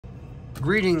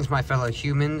Greetings, my fellow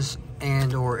humans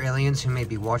and or aliens who may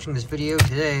be watching this video.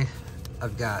 Today,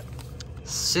 I've got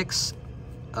 6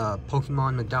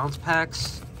 Pokemon McDonald's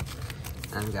packs,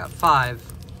 and I've got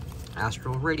 5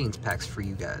 Astral Radiance packs for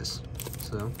you guys.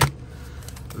 So,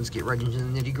 let's get right into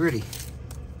the nitty gritty.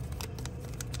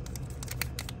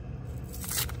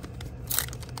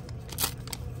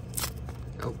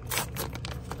 Oh,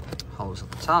 hollows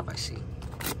at the top, I see.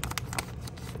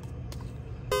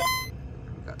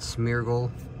 Smeargle,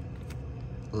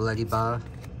 Ladybug,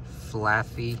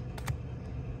 Flaffy,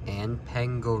 and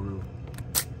Pangoru.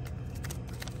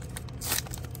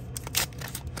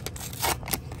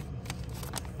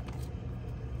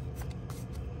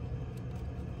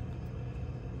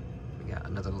 We got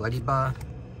another Ladybug,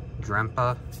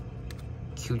 Drampa,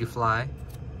 Cutiefly,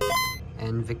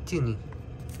 and Victini.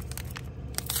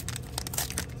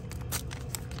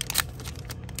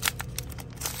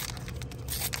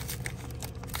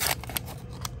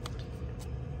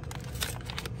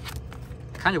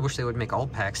 Kind of wish they would make all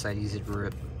packs that easy to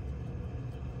rip.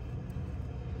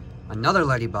 Another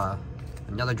Ladybug,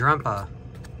 another Drampa,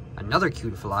 another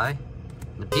Cutiefly,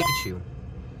 and a Pikachu.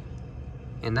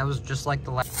 And that was just like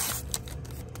the last.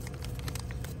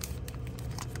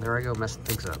 There I go, messing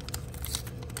things up.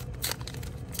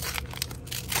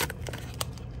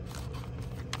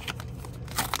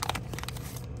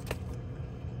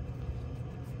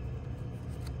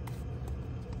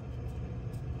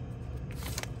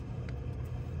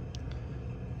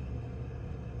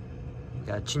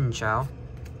 Got Chinchou,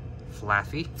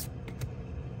 Flaffy,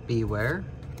 Beware,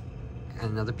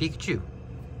 and another Pikachu.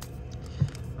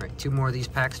 Alright, 2 more of these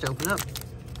packs to open up.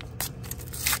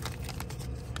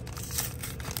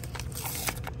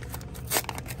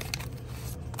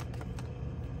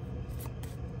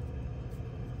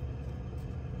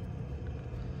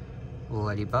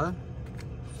 Ladybug,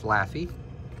 Flaffy,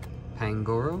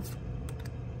 Pangoru,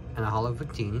 and a Hollow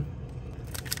Victini.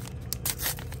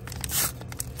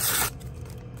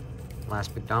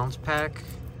 Last McDonald's pack.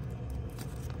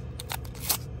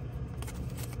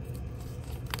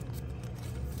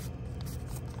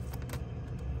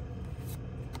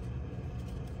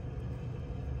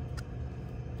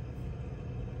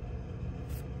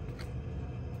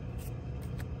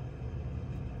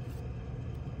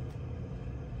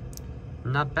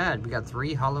 Not bad, we got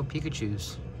 3 Hollow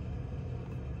Pikachus.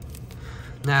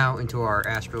 Now into our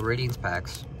Astral Radiance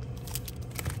packs.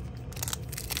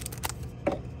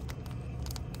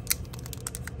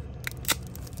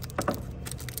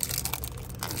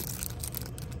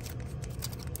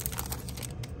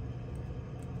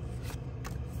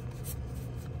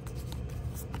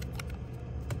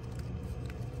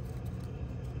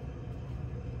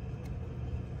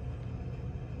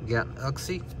 We got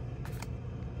Uxie,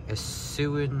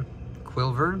 Esuin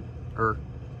Quilvern, or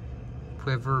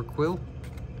Quiverquill,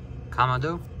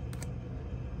 Kamado,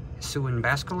 Esuin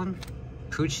Basculin,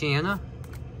 Poochyena,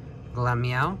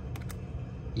 Glameow,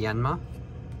 Yanma,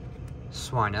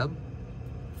 Swinub,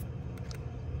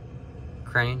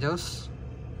 Cranidos,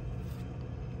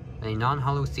 and a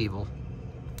non-hollow Thievul.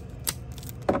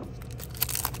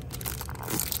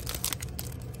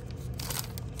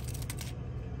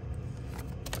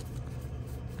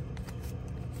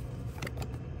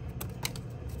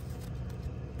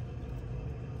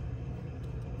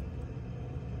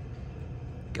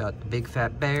 Got the Big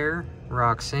Fat Bear,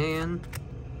 Roxanne,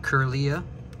 Curlia,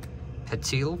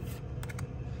 Petil,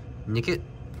 Nickit,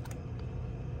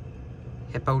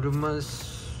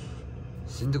 Hippopotamus,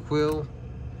 Cyndaquil,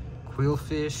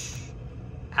 Quillfish,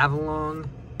 Avalon,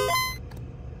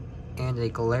 and a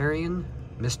Galarian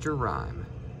Mr. Rhyme.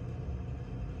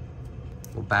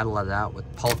 We'll battle it out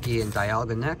with Palkia and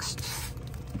Dialga next.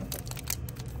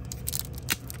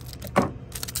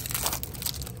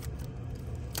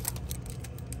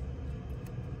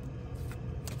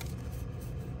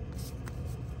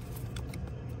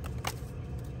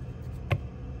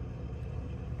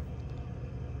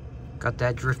 Got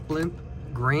that Drifblimp,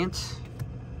 Grant,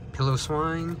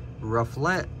 Piloswine,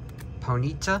 Rufflet,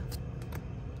 Ponyta,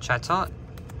 Chatot,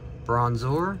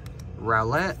 Bronzor,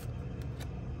 Rowlet,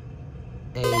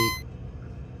 a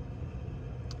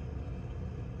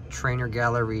Trainer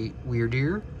Gallery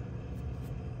Weirdeer,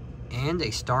 and a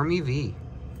Starmie V.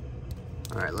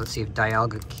 Alright, let's see if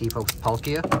Dialga can keep up with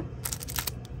Palkia.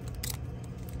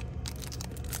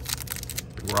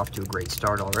 We're off to a great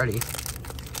start already.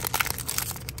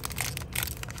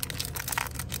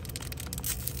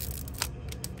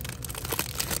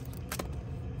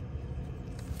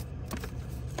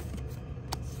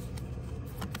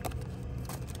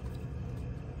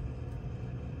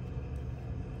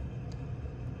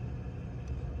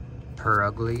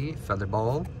 Purugly,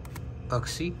 Featherball,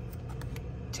 Uxie,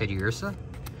 Teddiursa,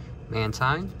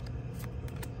 Mantine,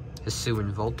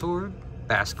 Hisuian Voltorb,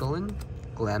 Basculin,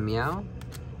 Glameow,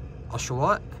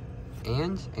 Oshawott,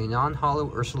 and a non-holo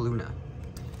Ursaluna.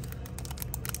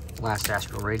 Last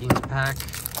Astral Radiance pack.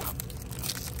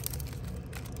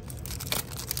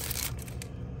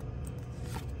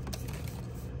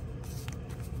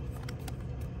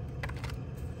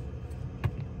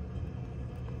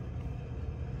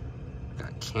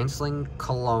 Got Canceling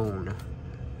Cologne,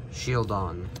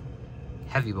 Shieldon,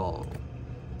 Heavy Ball,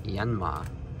 Yanma,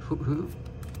 Hoo-Hoo,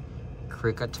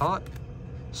 Krikatot,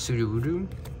 Sudowoodo,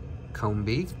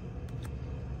 Combee,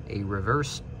 a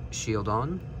Reverse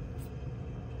Shieldon,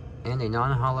 and a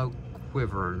non-holo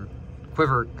Quiverquill.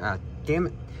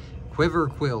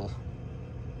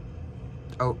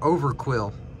 Oh,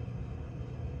 Overquill.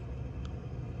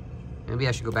 Maybe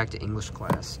I should go back to English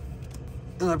class.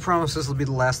 And I promise this will be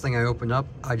the last thing I open up.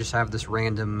 I just have this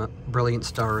random Brilliant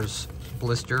Stars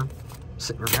blister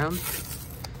sitting around,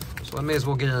 so I may as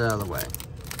well get it out of the way.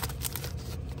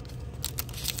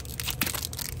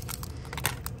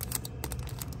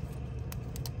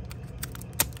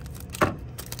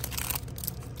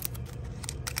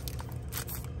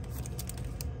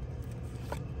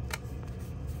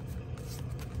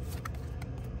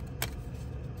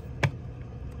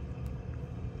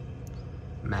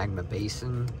 Magma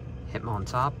Basin,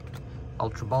 Hitmontop,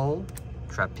 Ultra Ball,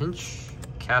 Trapinch,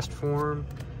 Castform,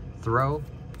 Throw,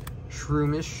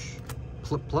 Shroomish,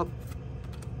 Plup,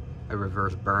 a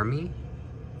Reverse Burmy,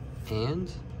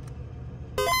 and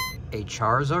a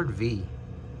Charizard V.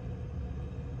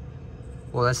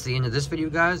 Well, that's the end of this video,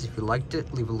 guys. If you liked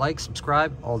it, leave a like,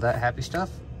 subscribe, all that happy stuff.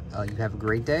 You have a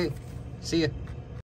great day. See ya.